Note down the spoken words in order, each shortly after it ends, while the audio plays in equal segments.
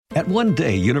At One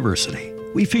Day University,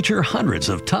 we feature hundreds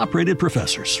of top-rated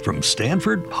professors from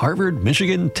Stanford, Harvard,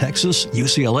 Michigan, Texas,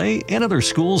 UCLA, and other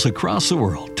schools across the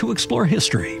world to explore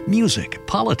history, music,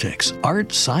 politics,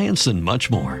 art, science, and much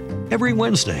more. Every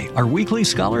Wednesday, our weekly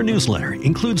scholar newsletter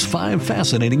includes 5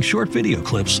 fascinating short video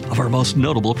clips of our most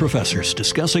notable professors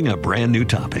discussing a brand new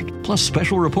topic, plus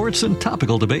special reports and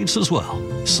topical debates as well.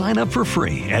 Sign up for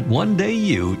free at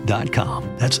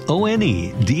onedayu.com. That's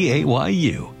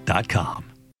ONEDAYU.com.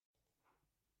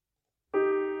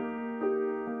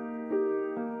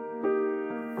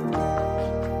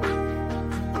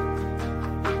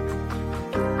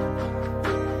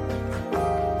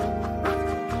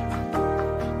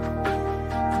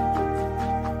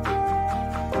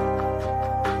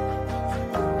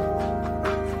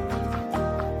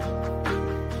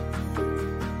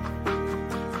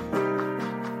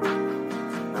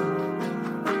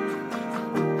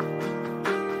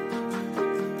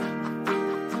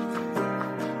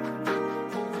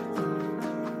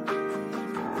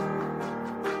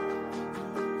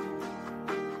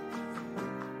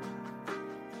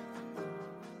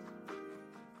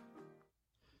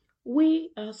 We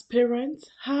as parents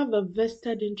have a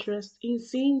vested interest in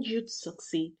seeing youth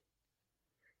succeed.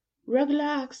 Regular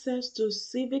access to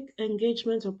civic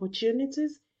engagement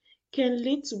opportunities can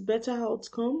lead to better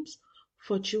outcomes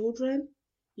for children,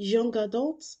 young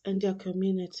adults, and their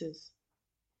communities.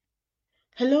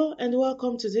 Hello and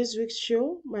welcome to this week's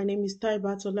show. My name is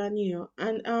Taibat Olaniyan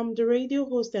and I'm the radio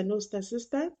host and host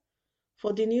assistant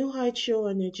for the New Heights Show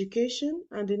on Education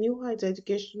and the New Heights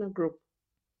Educational Group.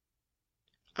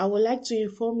 I would like to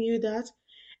inform you that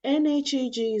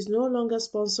NHEG is no longer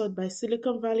sponsored by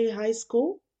Silicon Valley High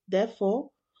School.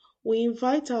 Therefore, we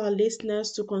invite our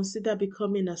listeners to consider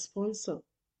becoming a sponsor.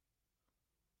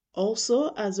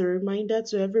 Also, as a reminder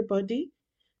to everybody,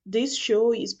 this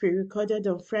show is pre-recorded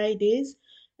on Fridays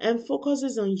and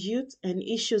focuses on youth and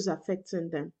issues affecting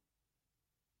them.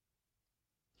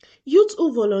 Youth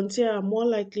who volunteer are more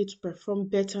likely to perform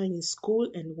better in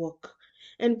school and work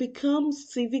and become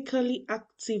civically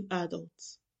active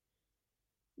adults.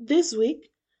 This week,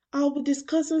 I'll be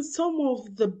discussing some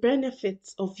of the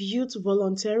benefits of youth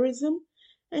volunteerism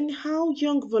and how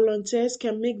young volunteers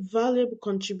can make valuable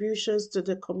contributions to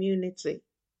the community.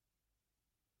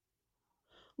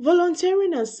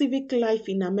 Volunteering and Civic Life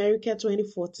in America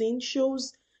 2014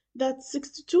 shows that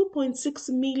 62.6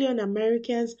 million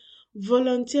Americans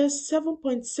volunteered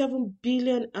 7.7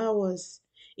 billion hours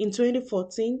in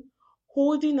 2014,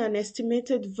 holding an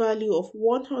estimated value of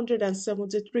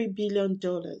 $173 billion.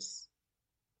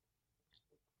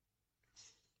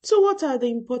 So what are the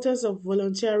importance of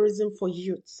volunteerism for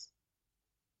youth?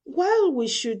 While we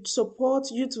should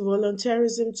support youth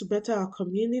volunteerism to better our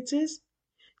communities,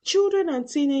 children and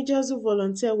teenagers who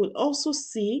volunteer will also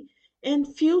see and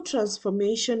feel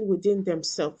transformation within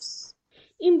themselves.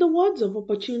 In the words of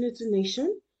Opportunity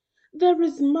Nation, there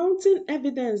is mounting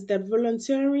evidence that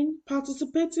volunteering,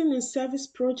 participating in service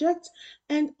projects,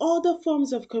 and other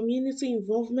forms of community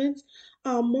involvement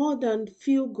are more than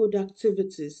feel-good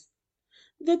activities.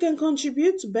 They can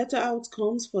contribute to better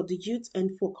outcomes for the youth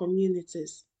and for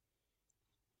communities.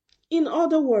 In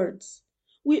other words,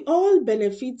 we all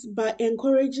benefit by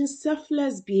encouraging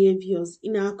selfless behaviors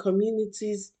in our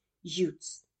community's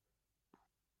youth.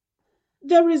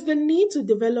 There is the need to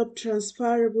develop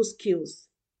transferable skills.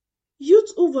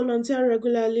 Youth who volunteer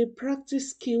regularly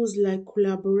practice skills like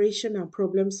collaboration and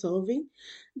problem solving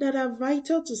that are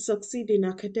vital to succeed in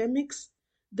academics,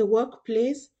 the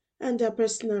workplace, and their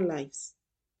personal lives.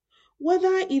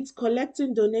 Whether it's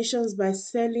collecting donations by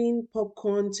selling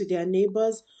popcorn to their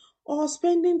neighbors or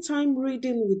spending time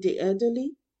reading with the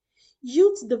elderly,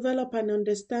 youth develop an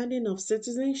understanding of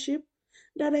citizenship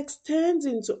that extends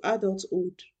into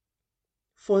adulthood.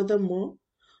 Furthermore,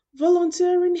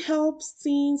 volunteering helps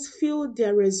teens fill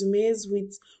their resumes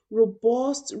with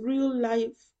robust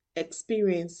real-life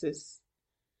experiences.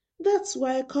 That's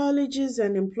why colleges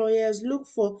and employers look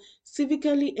for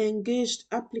civically engaged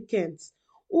applicants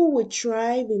who will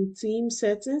thrive in team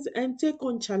settings and take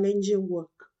on challenging work.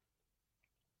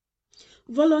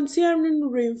 Volunteering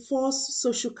reinforces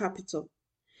social capital.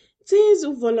 Teens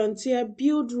who volunteer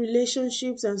build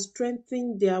relationships and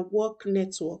strengthen their work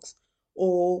networks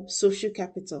or social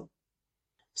capital.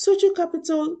 Social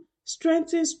capital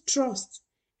strengthens trust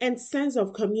and sense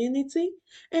of community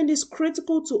and is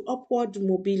critical to upward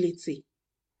mobility.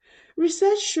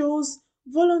 Research shows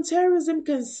volunteerism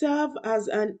can serve as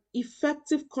an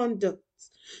effective conduct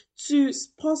to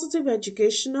positive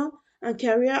educational and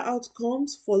career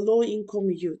outcomes for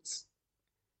low-income youth.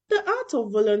 The art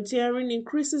of volunteering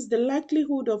increases the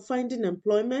likelihood of finding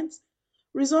employment,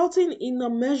 resulting in a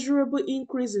measurable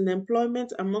increase in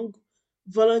employment among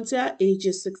volunteer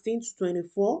ages 16 to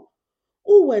 24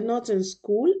 who were not in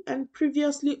school and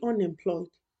previously unemployed.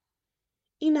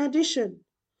 In addition,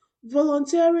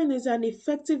 volunteering is an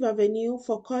effective avenue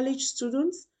for college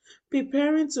students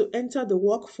preparing to enter the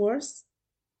workforce.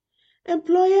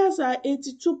 Employers are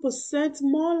 82%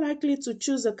 more likely to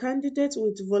choose a candidate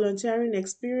with volunteering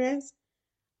experience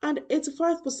and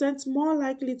 85% more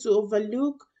likely to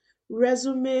overlook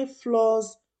resume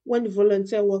flaws when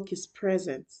volunteer work is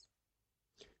present.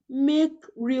 Make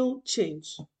real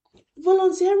change.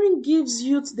 Volunteering gives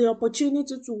youth the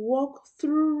opportunity to walk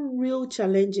through real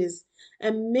challenges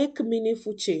and make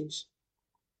meaningful change.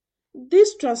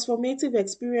 These transformative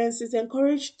experiences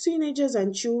encourage teenagers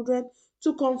and children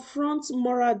to confront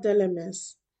moral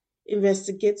dilemmas,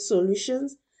 investigate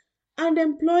solutions, and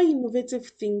employ innovative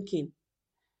thinking.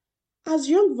 As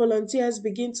young volunteers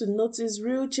begin to notice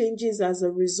real changes as a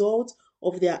result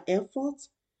of their efforts,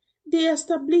 they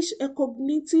establish a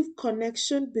cognitive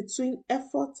connection between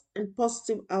effort and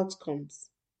positive outcomes.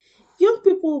 Young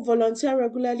people who volunteer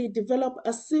regularly develop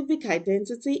a civic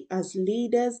identity as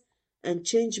leaders and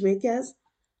change makers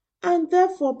and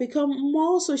therefore become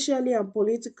more socially and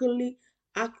politically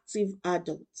active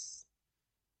adults.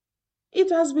 It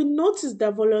has been noticed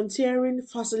that volunteering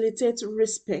facilitates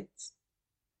respect.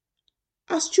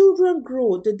 As children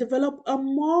grow, they develop a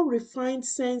more refined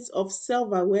sense of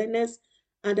self awareness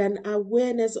and an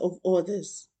awareness of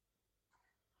others.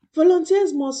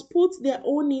 Volunteers must put their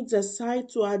own needs aside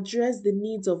to address the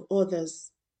needs of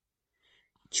others.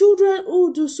 Children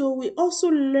who do so will also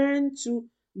learn to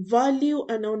value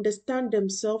and understand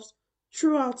themselves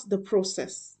throughout the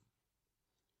process.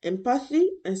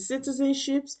 Empathy and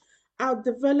citizenships are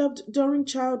developed during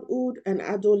childhood and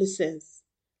adolescence,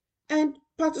 and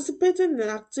participating in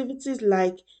activities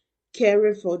like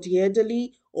caring for the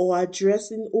elderly or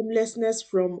addressing homelessness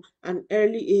from an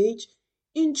early age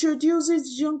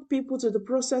introduces young people to the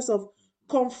process of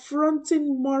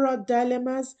confronting moral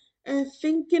dilemmas and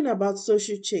thinking about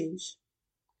social change.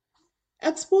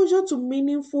 Exposure to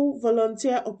meaningful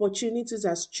volunteer opportunities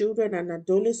as children and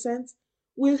adolescents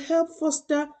will help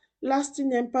foster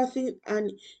lasting empathy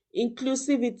and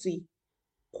inclusivity,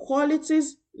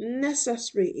 qualities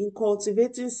necessary in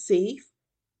cultivating safe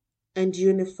and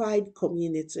unified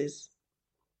communities.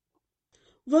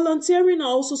 Volunteering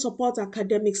also supports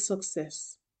academic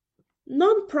success.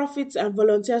 Non-profits and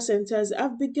volunteer centers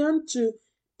have begun to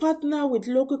partner with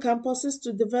local campuses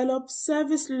to develop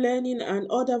service learning and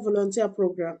other volunteer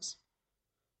programs.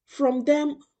 From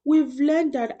them, we've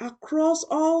learned that across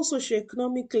all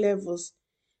socioeconomic levels,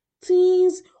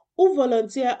 teens who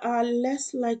volunteer are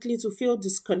less likely to feel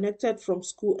disconnected from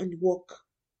school and work.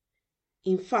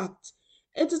 In fact,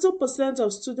 82%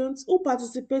 of students who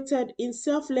participated in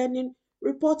self learning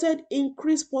reported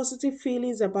increased positive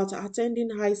feelings about attending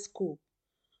high school,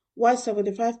 while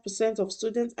 75% of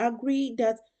students agree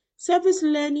that service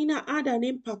learning had an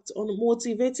impact on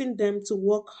motivating them to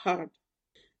work hard.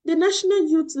 The National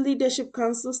Youth Leadership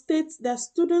Council states that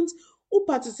students who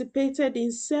participated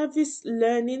in service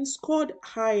learning scored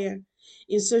higher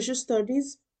in social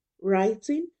studies,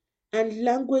 writing, and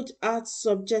language arts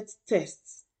subject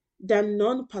tests than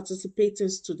non participating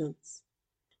students.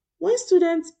 When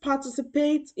students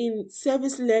participate in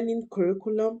service learning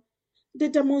curriculum, they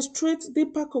demonstrate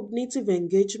deeper cognitive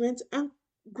engagement and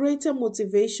greater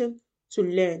motivation to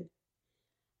learn.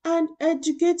 And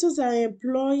educators are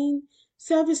employing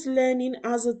service learning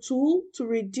as a tool to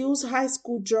reduce high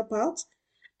school dropouts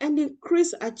and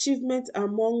increase achievement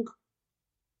among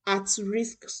at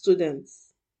risk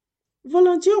students.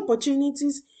 Volunteer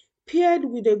opportunities paired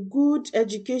with a good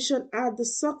education are the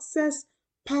success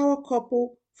power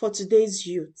couple for today's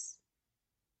youth.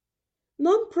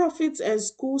 Non-profits and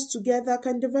schools together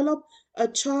can develop a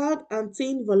child and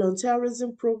teen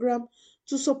volunteerism program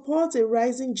to support a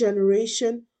rising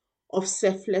generation of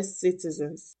selfless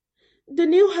citizens. The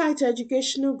New Heights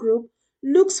Educational Group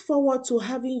looks forward to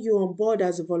having you on board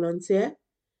as a volunteer.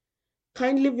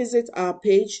 Kindly visit our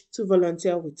page to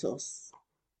volunteer with us.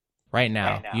 Right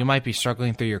now, you might be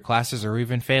struggling through your classes or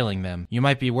even failing them. You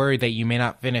might be worried that you may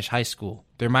not finish high school.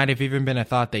 There might have even been a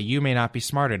thought that you may not be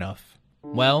smart enough.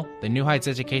 Well, the New Heights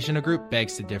Educational Group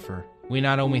begs to differ. We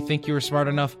not only think you are smart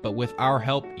enough, but with our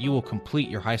help, you will complete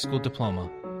your high school diploma.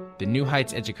 The New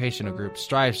Heights Educational Group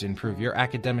strives to improve your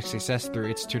academic success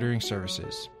through its tutoring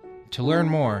services. To learn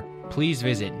more, please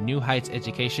visit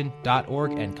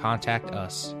newheightseducation.org and contact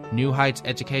us. New Heights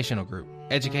Educational Group,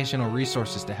 educational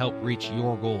resources to help reach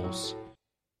your goals.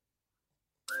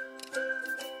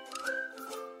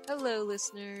 Hello,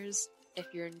 listeners.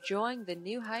 If you're enjoying the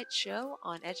New Heights show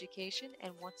on education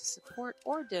and want to support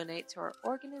or donate to our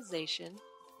organization,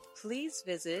 please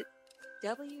visit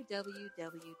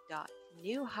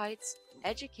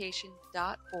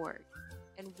www.newheightseducation.org.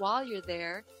 And while you're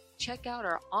there, check out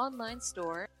our online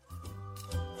store.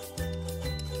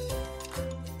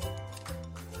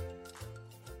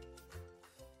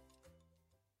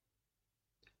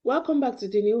 Welcome back to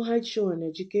the New Heights Show on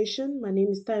Education. My name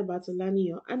is Taibat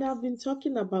Olaniyan, and I've been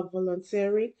talking about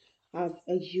volunteering as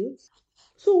a youth.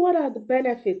 So, what are the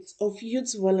benefits of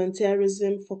youth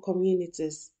volunteerism for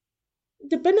communities?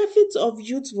 The benefits of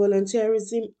youth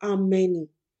volunteerism are many,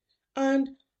 and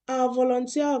our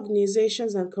volunteer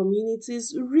organizations and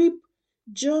communities reap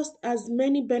just as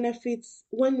many benefits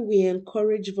when we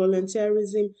encourage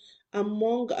volunteerism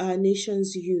among our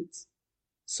nation's youth,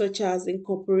 such as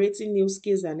incorporating new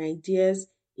skills and ideas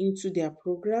into their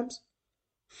programs,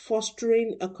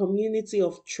 fostering a community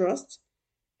of trust,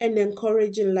 and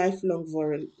encouraging lifelong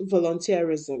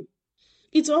volunteerism.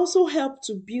 It also helps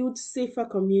to build safer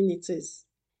communities.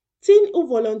 Teens who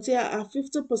volunteer are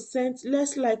 50%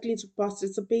 less likely to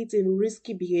participate in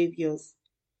risky behaviors.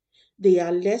 They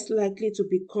are less likely to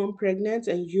become pregnant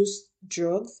and use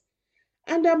drugs,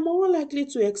 and are more likely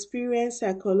to experience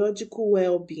psychological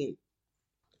well being.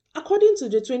 According to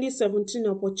the 2017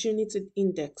 Opportunity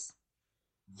Index,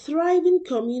 thriving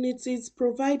communities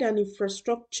provide an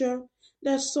infrastructure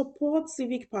that supports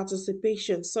civic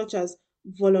participation, such as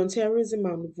volunteerism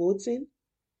and voting,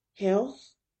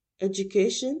 health,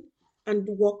 education, and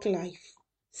work life.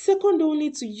 Second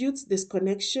only to youth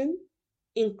disconnection,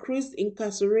 increased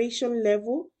incarceration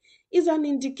level is an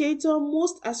indicator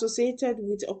most associated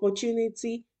with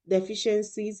opportunity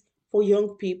deficiencies for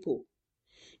young people.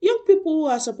 Young people who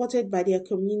are supported by their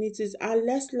communities are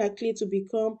less likely to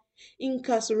become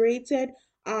incarcerated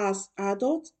as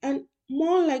adults and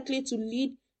more likely to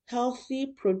lead healthy,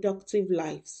 productive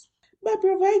lives. By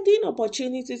providing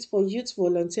opportunities for youth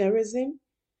volunteerism,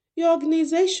 your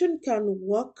organization can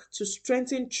work to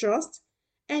strengthen trust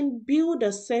and build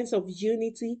a sense of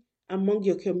unity among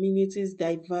your community's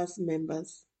diverse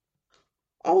members.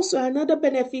 Also, another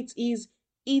benefit is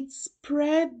it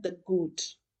spread the good.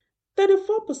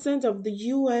 34% of the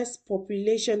US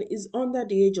population is under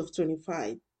the age of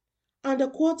 25, and a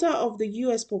quarter of the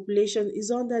US population is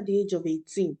under the age of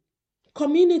 18.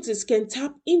 Communities can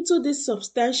tap into this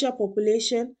substantial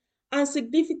population and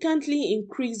significantly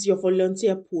increase your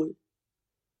volunteer pool.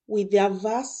 With their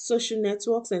vast social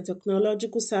networks and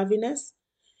technological savviness,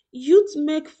 youth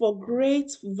make for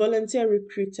great volunteer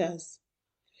recruiters.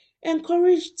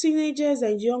 Encourage teenagers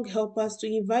and young helpers to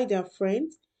invite their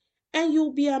friends, and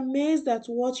you'll be amazed at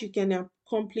what you can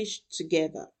accomplish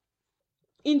together.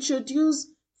 Introduce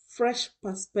fresh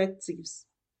perspectives.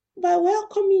 By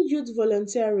welcoming youth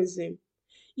volunteerism,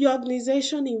 your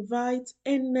organization invites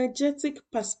energetic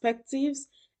perspectives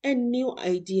and new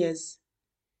ideas.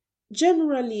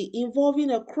 Generally, involving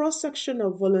a cross section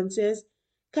of volunteers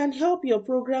can help your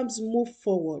programs move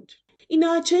forward. In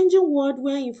our changing world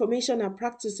where information and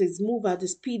practices move at the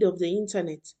speed of the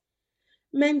internet,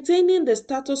 maintaining the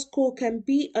status quo can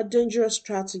be a dangerous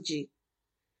strategy.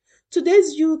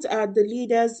 Today's youth are the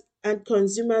leaders and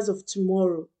consumers of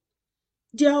tomorrow.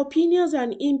 Their opinions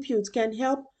and input can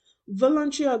help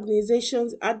voluntary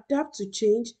organizations adapt to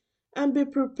change and be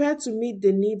prepared to meet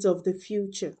the needs of the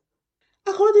future.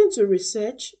 According to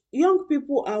research, young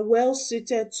people are well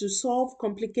suited to solve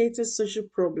complicated social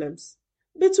problems.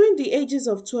 Between the ages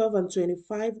of 12 and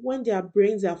 25, when their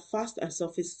brains are fast and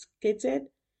sophisticated,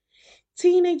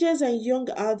 teenagers and young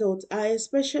adults are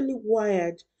especially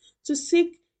wired to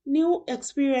seek new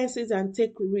experiences and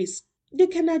take risks. They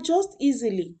can adjust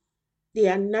easily, they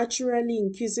are naturally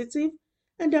inquisitive,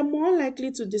 and are more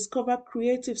likely to discover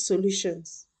creative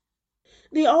solutions.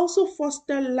 They also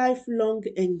foster lifelong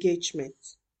engagement.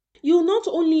 You not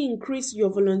only increase your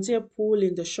volunteer pool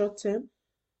in the short term,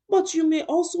 but you may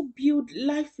also build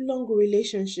lifelong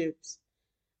relationships.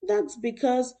 That's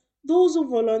because those who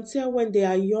volunteer when they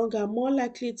are young are more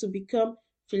likely to become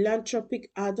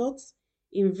philanthropic adults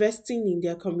investing in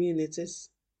their communities.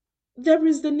 There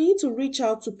is the need to reach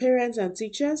out to parents and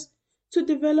teachers to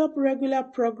develop regular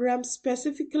programs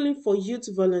specifically for youth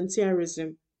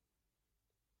volunteerism.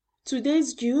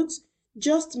 Today's youth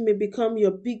just may become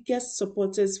your biggest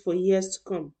supporters for years to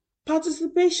come.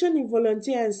 Participation in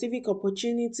volunteer and civic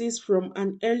opportunities from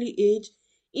an early age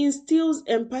instills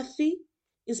empathy,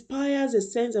 inspires a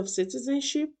sense of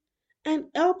citizenship, and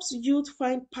helps youth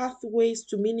find pathways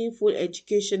to meaningful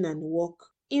education and work.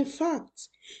 In fact,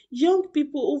 young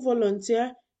people who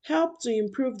volunteer help to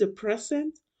improve the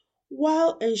present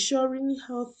while ensuring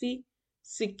healthy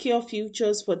secure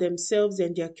futures for themselves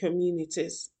and their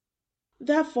communities.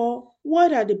 Therefore,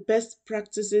 what are the best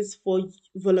practices for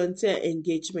volunteer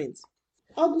engagement?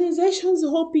 Organizations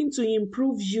hoping to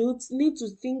improve youth need to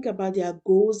think about their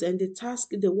goals and the task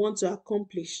they want to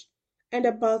accomplish, and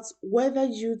about whether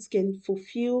youth can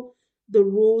fulfill the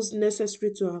roles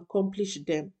necessary to accomplish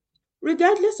them.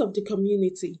 Regardless of the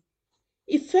community,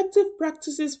 effective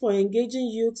practices for engaging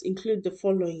youth include the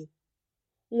following.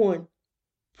 1.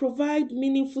 Provide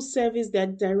meaningful service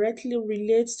that directly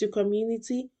relates to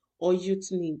community or youth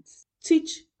needs.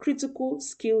 Teach critical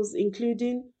skills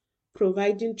including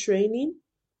providing training,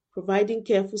 providing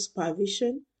careful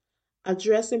supervision,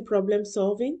 addressing problem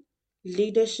solving,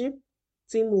 leadership,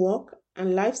 teamwork,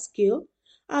 and life skill,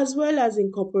 as well as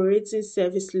incorporating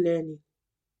service learning.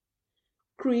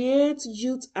 Create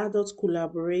youth-adult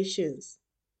collaborations.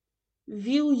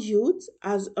 View youth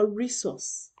as a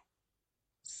resource.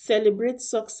 Celebrate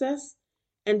success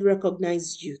and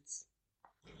recognize youth.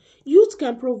 Youth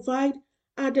can provide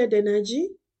added energy,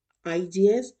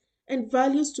 ideas, and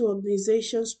values to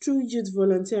organizations through youth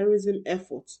volunteerism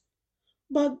efforts.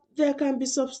 But there can be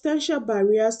substantial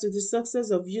barriers to the success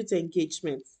of youth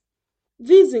engagement.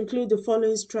 These include the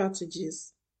following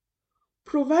strategies.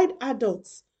 Provide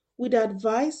adults with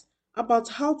advice about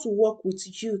how to work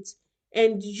with youth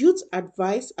and youth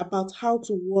advice about how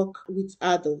to work with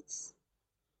adults.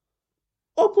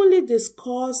 Openly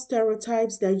discuss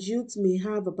stereotypes that youth may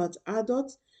have about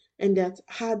adults and that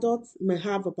adults may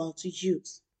have about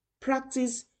youth.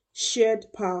 Practice shared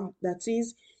power, that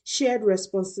is, shared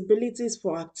responsibilities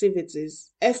for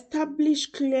activities. Establish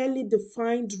clearly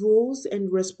defined roles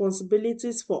and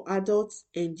responsibilities for adults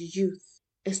and youth.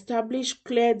 Establish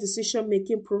clear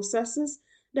decision-making processes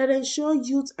that ensure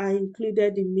youth are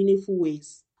included in meaningful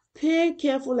ways. Pay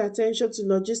careful attention to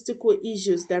logistical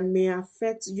issues that may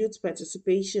affect youth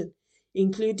participation,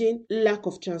 including lack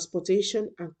of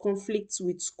transportation and conflicts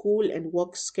with school and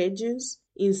work schedules.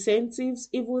 Incentives,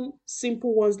 even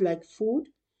simple ones like food,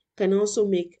 can also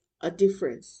make a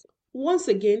difference. Once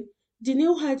again, the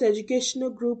New Heights Educational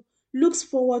Group looks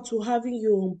forward to having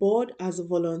you on board as a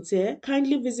volunteer.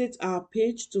 Kindly visit our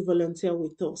page to volunteer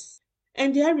with us.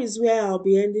 And here is where I'll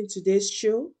be ending today's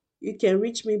show. You can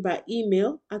reach me by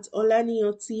email at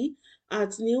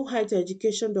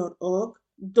olaniyan@newheightseducation.org.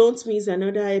 Don't miss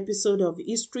another episode of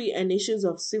History and Issues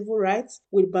of Civil Rights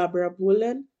with Barbara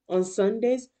Bullen on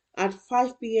Sundays at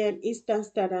 5 p.m. Eastern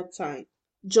Standard Time.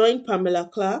 Join Pamela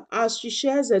Clark as she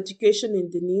shares education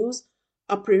in the news,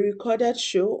 a pre-recorded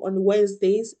show on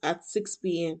Wednesdays at 6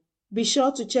 p.m. Be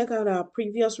sure to check out our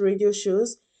previous radio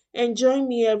shows and join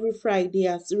me every Friday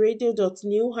at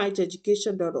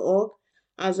radio.newheightseducation.org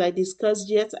as I discuss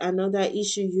yet another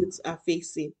issue youths are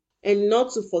facing. And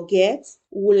not to forget,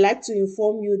 we would like to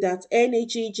inform you that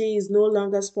NHEG is no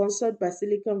longer sponsored by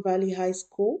Silicon Valley High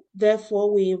School.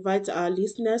 Therefore, we invite our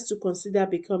listeners to consider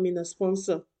becoming a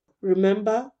sponsor.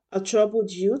 Remember, a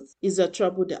troubled youth is a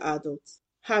troubled adult.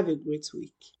 Have a great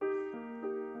week.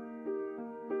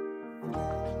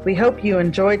 We hope you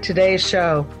enjoyed today's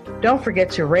show. Don't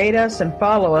forget to rate us and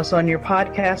follow us on your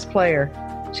podcast player.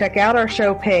 Check out our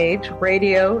show page,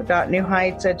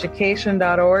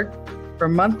 radio.newheightseducation.org, for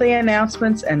monthly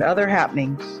announcements and other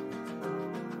happenings.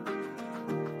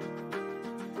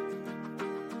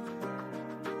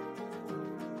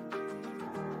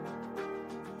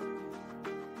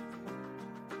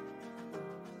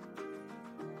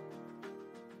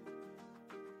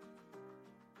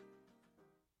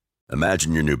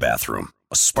 Imagine your new bathroom.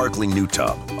 A sparkling new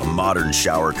tub, a modern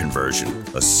shower conversion,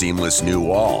 a seamless new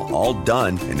wall, all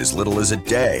done in as little as a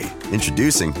day.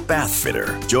 Introducing Bath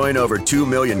Fitter. Join over 2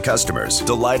 million customers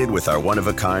delighted with our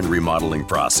one-of-a-kind remodeling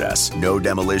process. No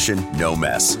demolition, no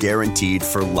mess. Guaranteed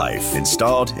for life.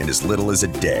 Installed in as little as a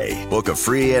day. Book a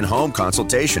free in-home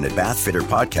consultation at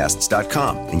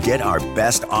bathfitterpodcasts.com and get our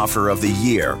best offer of the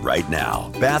year right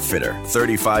now. Bath Fitter,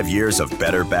 35 years of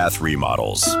better bath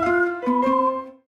remodels.